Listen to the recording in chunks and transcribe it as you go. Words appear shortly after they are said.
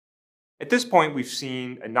At this point, we've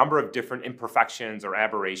seen a number of different imperfections or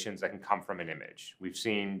aberrations that can come from an image. We've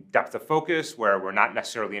seen depth of focus, where we're not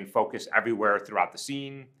necessarily in focus everywhere throughout the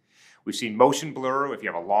scene. We've seen motion blur. If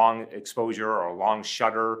you have a long exposure or a long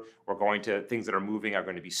shutter, things that are moving are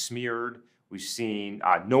going to be smeared. We've seen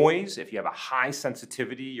noise. If you have a high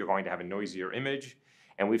sensitivity, you're going to have a noisier image.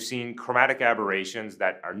 And we've seen chromatic aberrations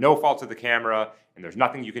that are no fault of the camera, and there's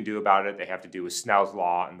nothing you can do about it. They have to do with Snell's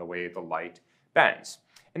law and the way the light bends.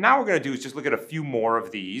 And now what we're going to do is just look at a few more of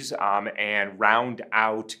these and round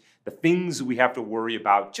out the things we have to worry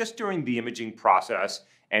about just during the imaging process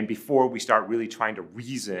and before we start really trying to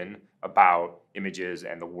reason about images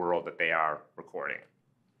and the world that they are recording.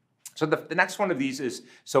 So the next one of these is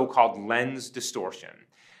so-called lens distortion.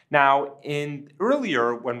 Now,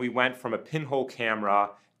 earlier when we went from a pinhole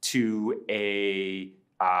camera to a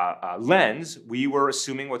lens, we were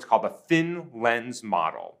assuming what's called a thin lens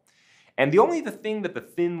model. And the only thing that the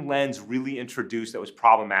thin lens really introduced that was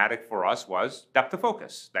problematic for us was depth of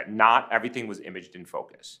focus, that not everything was imaged in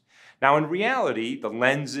focus. Now, in reality, the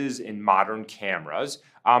lenses in modern cameras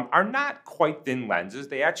are not quite thin lenses.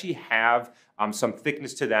 They actually have some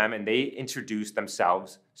thickness to them, and they introduce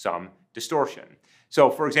themselves some distortion.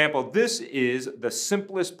 So, for example, this is the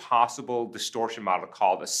simplest possible distortion model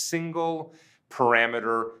called a single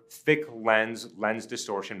parameter thick lens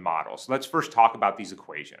distortion model. So let's first talk about these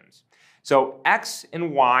equations. So X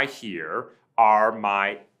and Y here are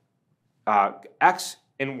my X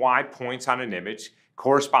and Y points on an image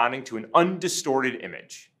corresponding to an undistorted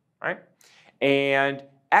image, right? And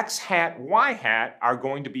X hat, Y hat are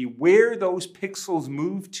going to be where those pixels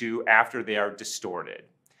move to after they are distorted.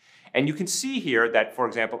 And you can see here that, for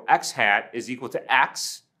example, X hat is equal to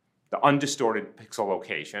X, the undistorted pixel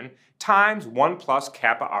location, times 1 plus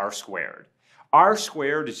kappa r squared. R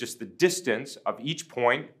squared is just the distance of each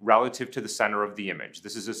point relative to the center of the image.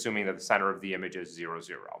 This is assuming that the center of the image is 0,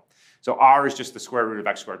 0. So R is just the square root of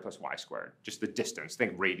X squared plus Y squared, just the distance,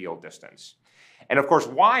 think radial distance. And of course,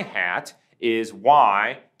 Y hat is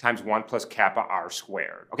Y times 1 plus kappa R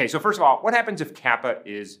squared. Okay, so first of all, what happens if kappa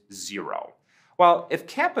is 0? Well, if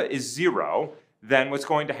kappa is 0, then what's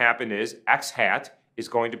going to happen is X hat is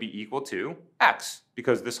going to be equal to X,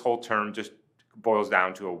 because this whole term just boils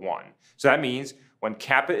down to a 1. So that means when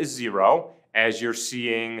kappa is 0, as you're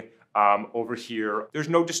seeing over here, there's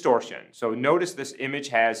no distortion. So notice this image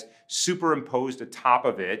has superimposed atop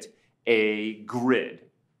of it a grid.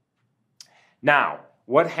 Now,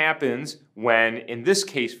 what happens when, in this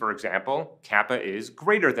case, for example, kappa is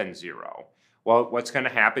greater than 0? Well, what's going to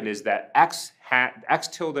happen is that X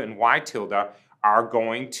tilde and Y tilde are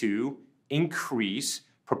going to increase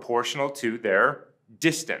proportional to their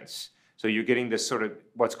distance. So you're getting this sort of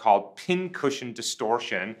what's called pincushion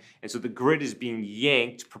distortion, and so the grid is being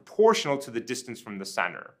yanked proportional to the distance from the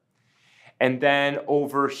center. And then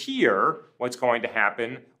over here, what's going to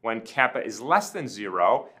happen when kappa is less than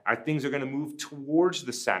 0 are things are going to move towards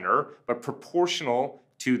the center, but proportional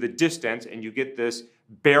to the distance, and you get this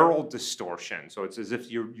barrel distortion. So it's as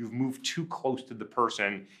if you've moved too close to the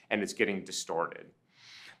person and it's getting distorted.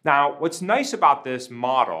 Now, what's nice about this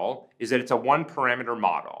model is that it's a one-parameter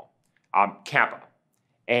model. Kappa.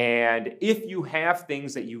 And if you have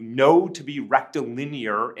things that you know to be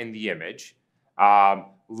rectilinear in the image,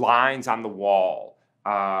 lines on the wall,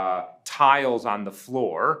 tiles on the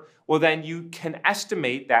floor, well then you can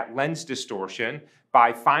estimate that lens distortion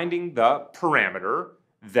by finding the parameter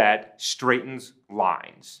that straightens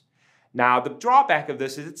lines. Now, the drawback of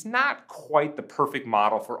this is it's not quite the perfect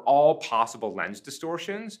model for all possible lens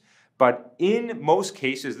distortions, but in most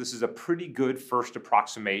cases, this is a pretty good first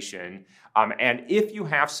approximation. And if you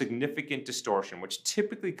have significant distortion, which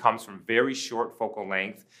typically comes from very short focal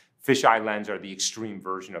length, fisheye lens are the extreme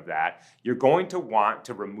version of that, you're going to want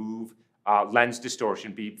to remove lens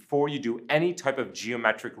distortion before you do any type of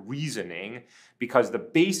geometric reasoning, because the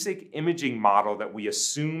basic imaging model that we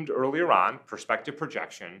assumed earlier on, perspective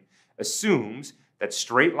projection, assumes that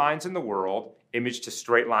straight lines in the world image to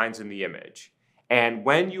straight lines in the image. And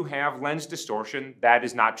when you have lens distortion, that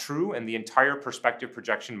is not true, and the entire perspective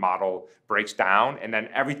projection model breaks down, and then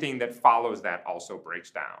everything that follows that also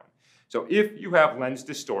breaks down. So if you have lens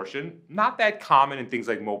distortion, not that common in things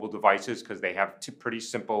like mobile devices because they have pretty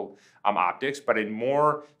simple optics, but in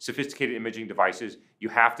more sophisticated imaging devices, you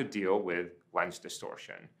have to deal with lens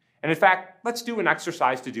distortion. And in fact, let's do an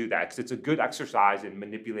exercise to do that, because it's a good exercise in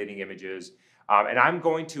manipulating images. And I'm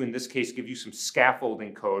going to, in this case, give you some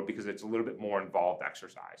scaffolding code because it's a little bit more involved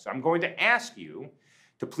exercise. So I'm going to ask you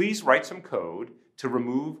to please write some code to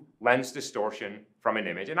remove lens distortion from an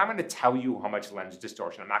image. And I'm going to tell you how much lens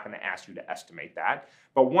distortion. I'm not going to ask you to estimate that.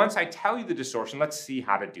 But once I tell you the distortion, let's see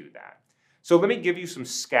how to do that. So let me give you some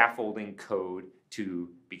scaffolding code to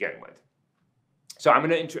begin with. So I'm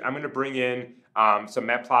going to bring in some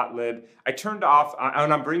matplotlib. I turned off,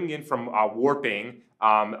 and I'm bringing in from warping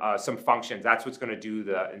some functions. That's what's going to do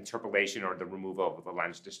the interpolation or the removal of the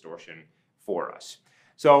lens distortion for us.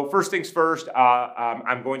 So first things first,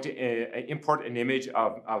 I'm going to import an image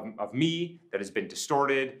of me that has been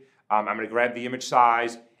distorted. I'm going to grab the image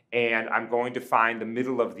size, and I'm going to find the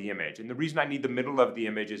middle of the image. And the reason I need the middle of the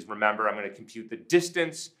image is, remember, I'm going to compute the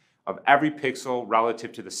distance of every pixel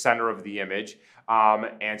relative to the center of the image.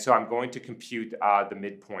 And so I'm going to compute the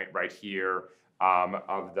midpoint right here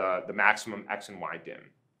of the maximum x and y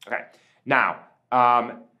dim. Okay, now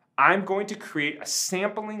I'm going to create a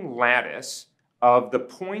sampling lattice of the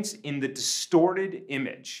points in the distorted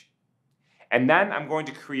image. And then I'm going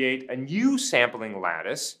to create a new sampling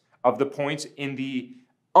lattice of the points in the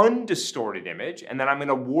undistorted image, and then I'm going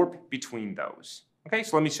to warp between those. Okay,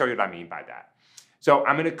 so let me show you what I mean by that. So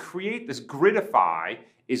I'm going to create this gridify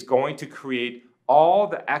is going to create all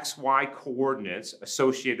the XY coordinates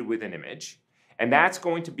associated with an image, and that's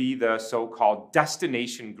going to be the so-called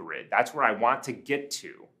destination grid. That's where I want to get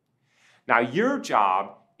to. Now your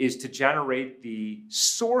job is to generate the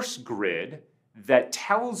source grid that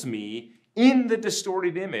tells me in the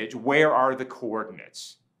distorted image where are the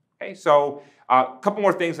coordinates. Okay, so a couple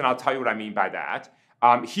more things and I'll tell you what I mean by that.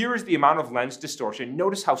 Here is the amount of lens distortion.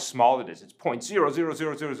 Notice how small it is. It's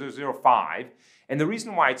 0.000005. And the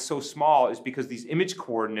reason why it's so small is because these image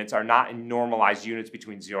coordinates are not in normalized units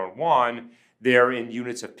between 0 and 1. They're in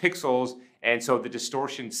units of pixels. And so the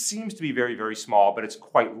distortion seems to be very, very small, but it's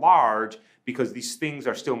quite large because these things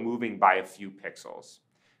are still moving by a few pixels.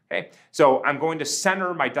 Okay, so I'm going to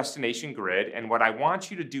center my destination grid. And what I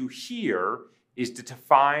want you to do here is to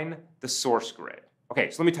define the source grid. Okay,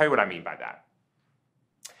 so let me tell you what I mean by that.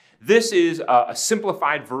 This is a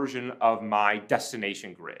simplified version of my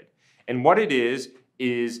destination grid. And what it is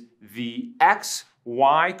the x,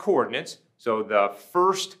 y coordinates. So the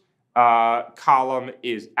first column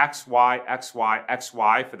is xy, xy,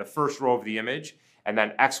 xy for the first row of the image, and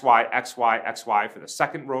then xy, xy, xy for the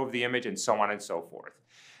second row of the image, and so on and so forth.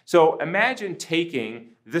 So imagine taking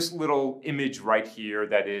this little image right here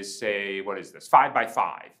that is, say, what is this, 5 by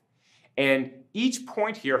 5. And each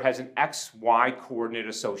point here has an x, y coordinate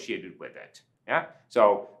associated with it. Yeah?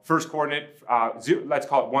 So first coordinate, let's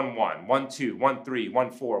call it 1, 1, 1, 2, 1, 3,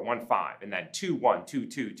 1, 4, 1, 5, and then 2, 1, 2,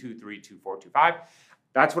 2, 2, 3, 2, 4, 2, 5.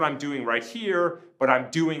 That's what I'm doing right here, but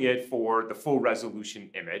I'm doing it for the full resolution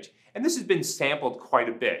image. And this has been sampled quite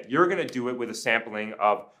a bit. You're going to do it with a sampling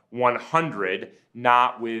of 100,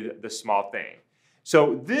 not with the small thing.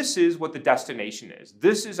 So this is what the destination is.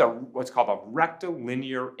 This is what's called a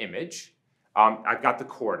rectilinear image. I've got the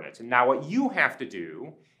coordinates. And now what you have to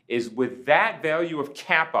do is with that value of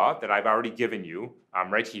kappa that I've already given you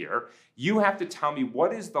right here, you have to tell me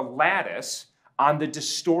what is the lattice on the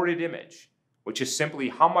distorted image, which is simply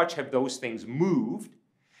how much have those things moved.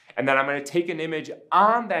 And then I'm going to take an image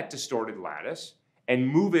on that distorted lattice and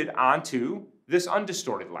move it onto this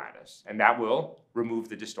undistorted lattice, and that will remove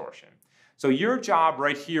the distortion. So your job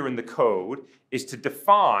right here in the code is to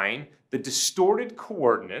define the distorted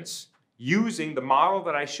coordinates using the model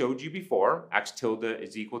that I showed you before. X tilde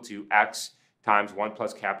is equal to x times 1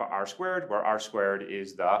 plus kappa r squared, where r squared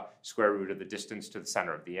is the square root of the distance to the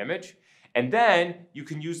center of the image. And then you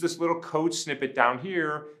can use this little code snippet down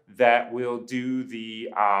here that will do the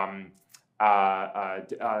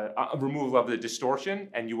removal of the distortion,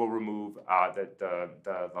 and you will remove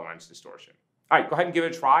the lens distortion. All right, go ahead and give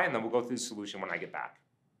it a try, and then we'll go through the solution when I get back.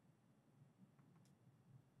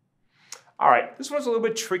 All right, this one's a little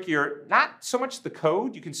bit trickier. Not so much the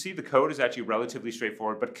code. You can see the code is actually relatively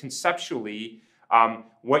straightforward, but conceptually,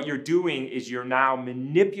 what you're doing is you're now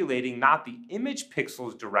manipulating not the image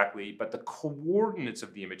pixels directly, but the coordinates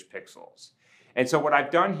of the image pixels. And so what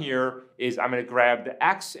I've done here is I'm going to grab the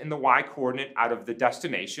x and the y coordinate out of the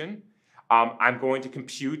destination. I'm going to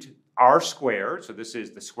compute r squared, so this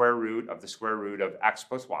is the square root of x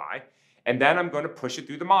plus y, and then I'm going to push it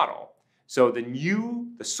through the model. So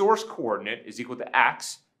the source coordinate is equal to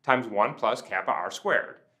x times 1 plus kappa r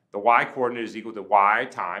squared. The y coordinate is equal to y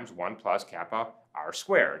times 1 plus kappa r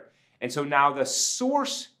squared. And so now the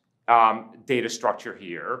source data structure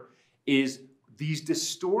here is these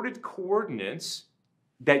distorted coordinates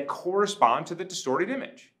that correspond to the distorted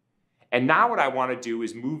image. And now what I want to do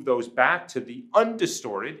is move those back to the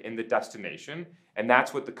undistorted in the destination, and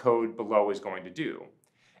that's what the code below is going to do.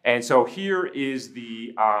 And so here is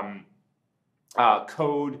the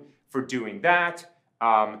code for doing that.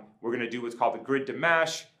 We're going to do what's called the grid to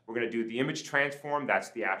mesh. We're going to do the image transform, that's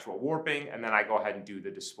the actual warping, and then I go ahead and do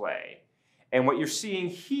the display. And what you're seeing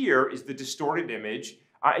here is the distorted image.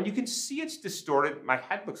 And you can see it's distorted. My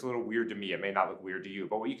head looks a little weird to me. It may not look weird to you.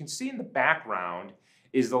 But what you can see in the background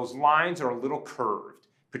is those lines are a little curved,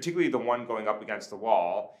 particularly the one going up against the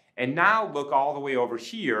wall. And now look all the way over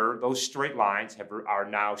here. Those straight lines are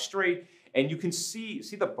now straight. And you can see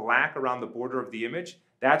the black around the border of the image?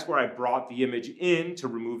 That's where I brought the image in to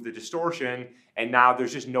remove the distortion. And now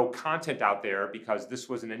there's just no content out there because this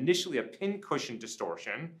was initially a pincushion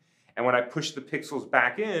distortion. And when I pushed the pixels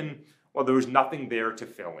back in, well, there was nothing there to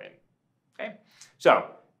fill in. Okay?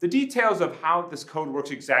 So the details of how this code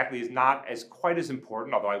works exactly is not quite as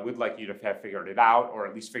important, although I would like you to have figured it out, or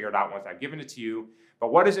at least figure it out once I've given it to you.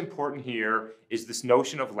 But what is important here is this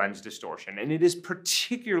notion of lens distortion. And it is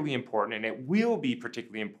particularly important, and it will be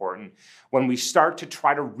particularly important when we start to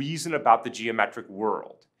try to reason about the geometric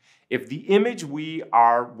world. If the image we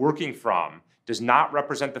are working from does not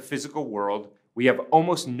represent the physical world, we have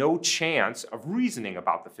almost no chance of reasoning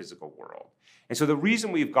about the physical world. And so the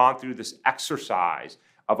reason we've gone through this exercise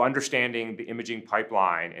of understanding the imaging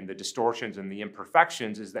pipeline and the distortions and the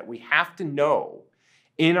imperfections is that we have to know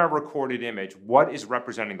in our recorded image what is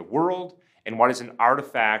representing the world and what is an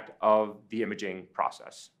artifact of the imaging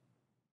process.